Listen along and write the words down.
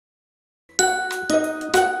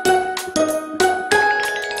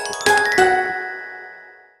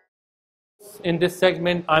in this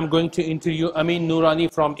segment, I'm going to interview Amin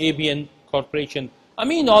Noorani from ABN Corporation.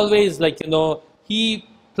 Amin always, he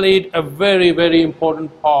played a very, very important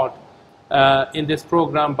part in this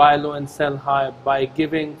program, Buy Low and Sell High, by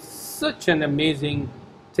giving such an amazing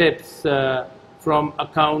tips from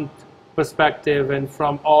account perspective and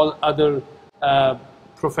from all other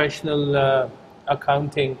professional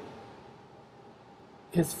accounting.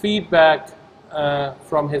 His feedback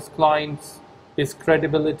from his clients, his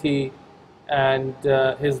credibility, and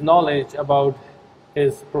his knowledge about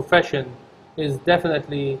his profession is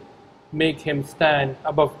definitely make him stand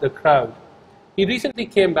above the crowd. He recently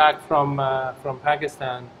came back from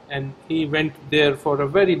Pakistan, and he went there for a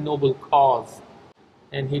very noble cause,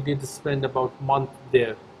 and he did spend about a month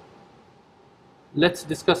there. Let's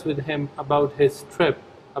discuss with him about his trip,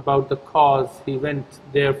 about the cause he went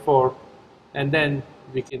there for, and then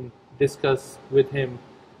we can discuss with him,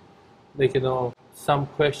 some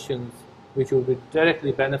questions which will be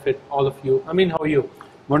directly benefit all of you. Amin, how are you?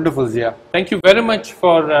 Wonderful, Zia. Thank you very much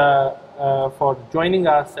for joining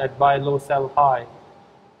us at Buy Low, Sell High.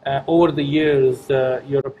 Over the years,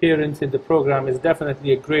 your appearance in the program is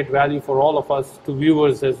definitely a great value for all of us, to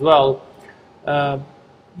viewers as well.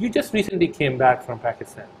 You just recently came back from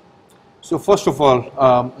Pakistan. So first of all,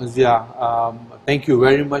 Zia, thank you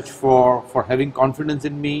very much for having confidence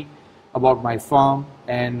in me about my firm,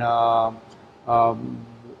 and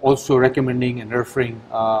also recommending and referring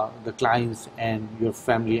the clients and your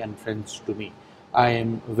family and friends to me. I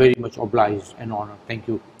am very much obliged and honored. Thank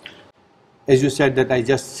you. As you said that I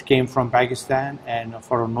just came from Pakistan and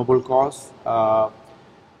for a noble cause.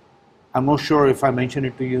 I'm not sure if I mentioned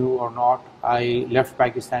it to you or not. I left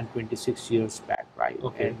Pakistan 26 years back, right?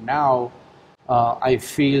 Okay. And now I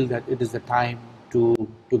feel that it is the time to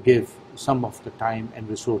give some of the time and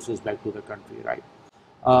resources back to the country, right?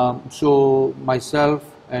 So myself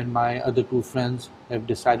and my other two friends have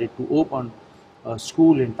decided to open a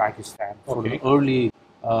school in Pakistan for the early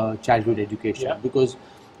childhood education, because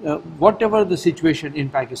whatever the situation in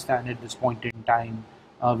Pakistan at this point in time,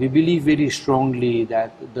 we believe very strongly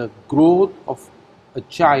that the growth of a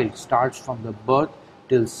child starts from the birth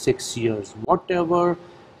till 6 years. Whatever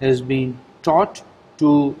has been taught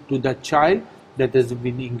to that child, that has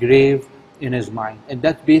been engraved in his mind, and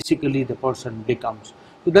that basically the person becomes.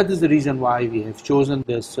 So that is the reason why we have chosen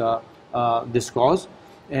this this cause,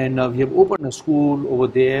 and we have opened a school over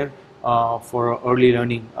there for early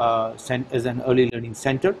learning as an early learning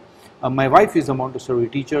center. My wife is a Montessori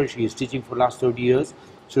teacher. She is teaching for the last 30 years,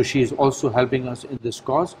 so she is also helping us in this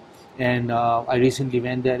cause. And I recently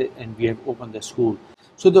went there, and we have opened the school.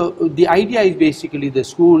 So the idea is basically the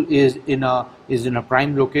school is in a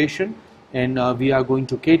prime location, and we are going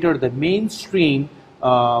to cater the mainstream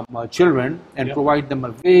children and provide them a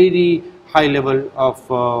very high level of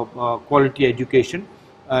quality education,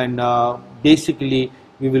 and basically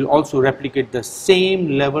we will also replicate the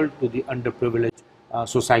same level to the underprivileged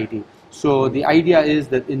society. So the idea is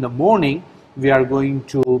that in the morning we are going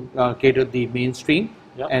to cater the mainstream,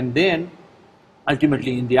 and then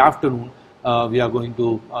ultimately in the afternoon we are going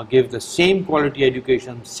to give the same quality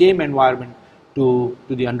education, same environment to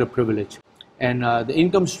the underprivileged. And the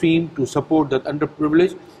income stream to support that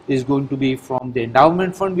underprivileged is going to be from the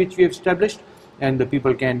endowment fund which we have established, and the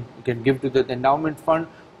people can give to that endowment fund,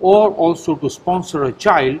 or also to sponsor a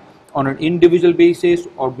child on an individual basis,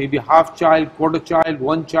 or maybe half child, quarter child,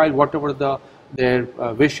 one child, whatever their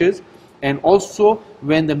wishes. And also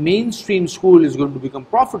when the mainstream school is going to become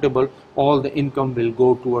profitable, all the income will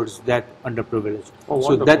go towards that underprivileged.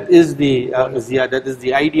 So that is the that is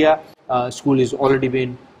the idea. School is already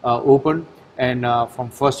been opened. And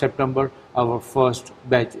from 1st September, our first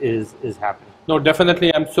batch is happening. No,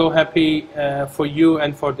 definitely, I'm so happy for you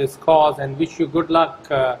and for this cause, and wish you good luck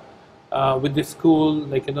with this school.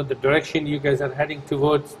 The direction you guys are heading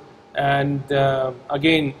towards, and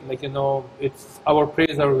again, it's our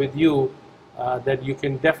prayers are with you that you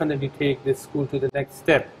can definitely take this school to the next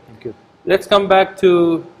step. Thank you. Let's come back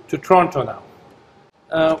to Toronto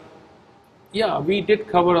now. Yeah, we did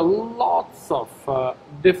cover lots of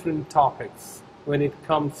different topics when it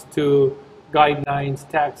comes to guidelines,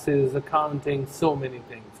 taxes, accounting, so many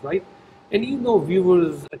things, right? And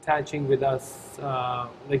viewers attaching with us,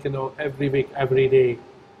 every week, every day.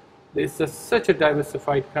 It's such a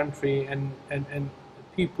diversified country, and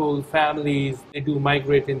people, families, they do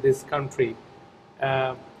migrate in this country.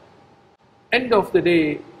 End of the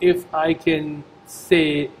day, if I can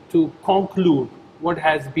say to conclude what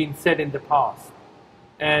has been said in the past,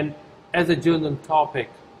 and as a journal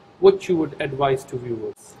topic, what you would advise to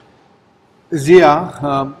viewers?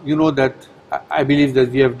 Zia, you know that I believe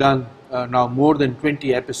that we have done now more than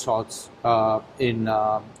 20 episodes in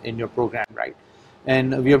your program, right?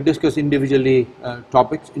 And we have discussed individual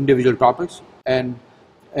topics, and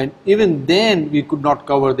even then we could not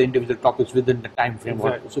cover the individual topics within the time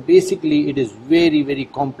framework. Exactly. So basically, it is very, very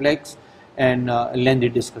complex and lengthy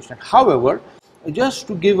discussion. However, just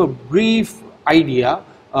to give a brief idea,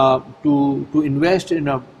 to invest in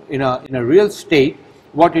a real estate,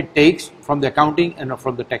 what it takes from the accounting and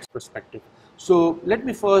from the tax perspective. So let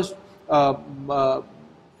me first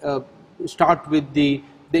start with the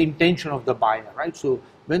intention of the buyer, right? So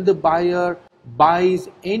when the buyer buys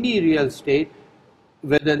any real estate,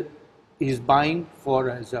 whether he's buying for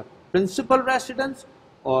as a principal residence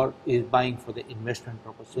or is buying for the investment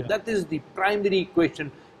purpose. So that is the primary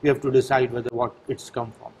question we have to decide whether what it's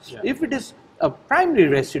come from. If it is a primary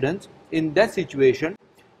residence, in that situation,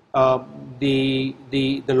 the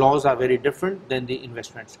laws are very different than the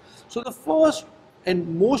investments. So the first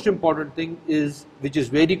and most important thing is, which is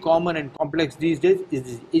very common and complex these days,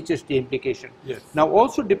 is the HST implication. Now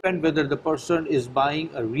also depend whether the person is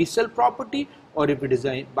buying a resale property or if it is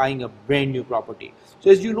buying a brand new property.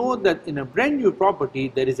 So as you know that in a brand new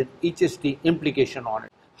property, there is an HST implication on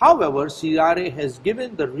it. However, CRA has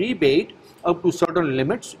given the rebate up to certain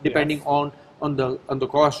limits depending on the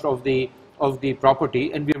cost of the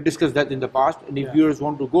property, and we have discussed that in the past. And if viewers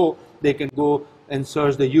want to go, they can go and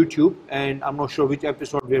search the YouTube, and I'm not sure which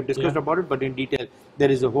episode we have discussed about it, but in detail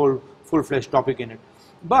there is a whole full-fledged topic in it.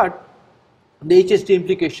 But the HST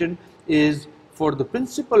implication is for the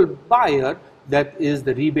principal buyer, that is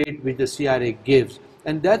the rebate which the CRA gives,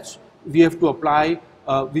 and that's we have to apply,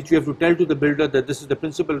 which we have to tell to the builder that this is the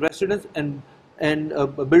principal residence, and a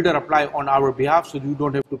builder apply on our behalf, so you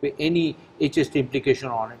don't have to pay any HST implication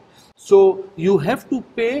on it. So you have to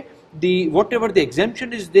pay whatever the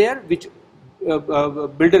exemption is there, which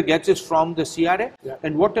builder gets it from the CRA,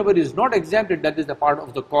 and whatever is not exempted, that is the part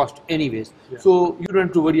of the cost anyways. So you don't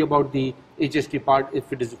have to worry about the HST part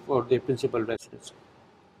if it is for the principal residence.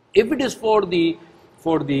 If it is for the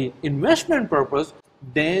investment purpose,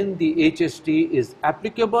 then the HST is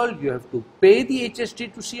applicable. You have to pay the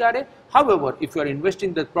HST to CRA. However, if you are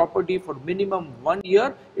investing that property for minimum 1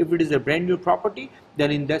 year, if it is a brand new property,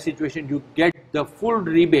 then in that situation you get the full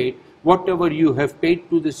rebate. Whatever you have paid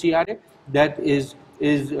to the CRA, that is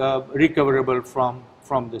recoverable from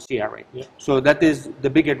the CRA. So that is the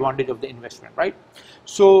big advantage of the investment, right?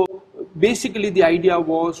 So basically the idea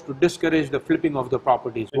was to discourage the flipping of the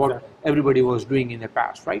properties, what everybody was doing in the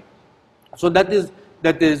past, right? So that is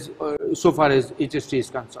so far as HST is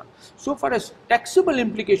concerned. So far as taxable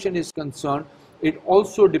implication is concerned, it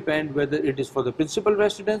also depends whether it is for the principal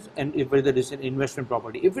residence and whether it is an investment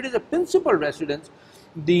property. If it is a principal residence,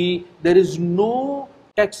 there is no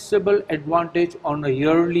taxable advantage on a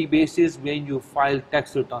yearly basis when you file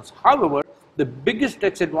tax returns. However, the biggest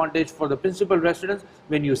tax advantage for the principal residence,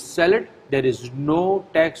 when you sell it, there is no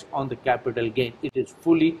tax on the capital gain. It is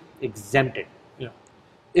fully exempted.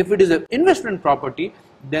 If it is an investment property,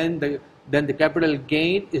 then the capital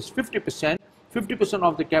gain is 50%. 50%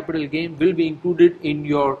 of the capital gain will be included in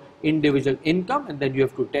your individual income, and then you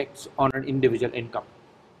have to tax on an individual income.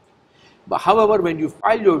 But however, when you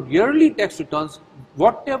file your yearly tax returns,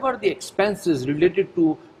 whatever the expenses related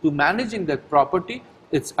to managing that property,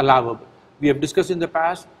 it's allowable. We have discussed in the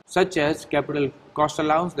past, such as capital cost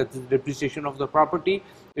allowance, that is the depreciation of the property.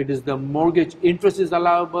 It is the mortgage interest is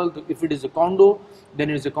allowable. If it is a condo, then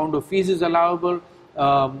it is a condo fees is allowable.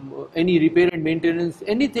 Any repair and maintenance,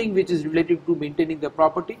 anything which is related to maintaining the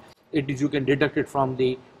property, you can deduct it from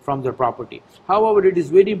the property. However, it is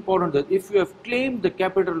very important that if you have claimed the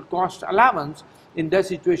capital cost allowance, in that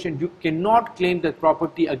situation you cannot claim that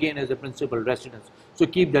property again as a principal residence. So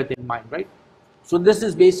keep that in mind, right? So this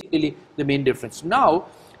is basically the main difference. Now,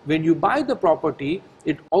 when you buy the property,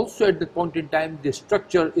 it also at the point in time, the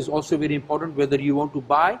structure is also very important. Whether you want to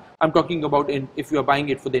buy, I'm talking about if you are buying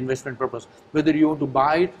it for the investment purpose, whether you want to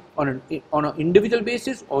buy it on an individual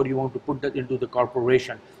basis or you want to put that into the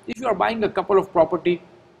corporation. If you are buying a couple of property,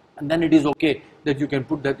 and then it is okay that you can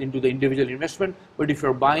put that into the individual investment. But if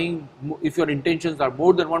you're buying, if your intentions are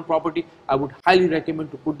more than one property, I would highly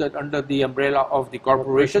recommend to put that under the umbrella of the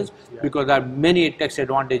corporations, because there are many tax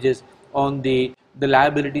advantages on the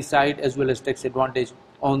liability side as well as tax advantage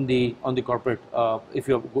on the corporate if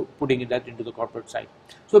you're putting that into the corporate side.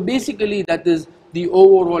 So basically that is the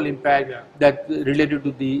overall impact that related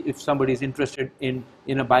to if somebody is interested in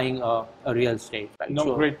buying a real estate. Right? No,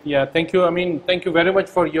 so, great. Yeah, thank you. I mean, thank you very much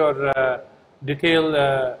for your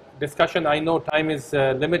detailed discussion. I know time is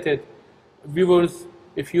limited. Viewers,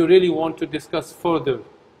 if you really want to discuss further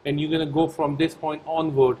and you're going to go from this point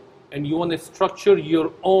onward, and you want to structure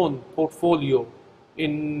your own portfolio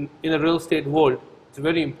in a real estate world, it's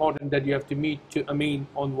very important that you have to meet Amin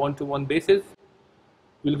on one-to-one basis.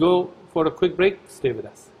 We'll go for a quick break. Stay with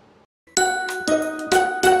us.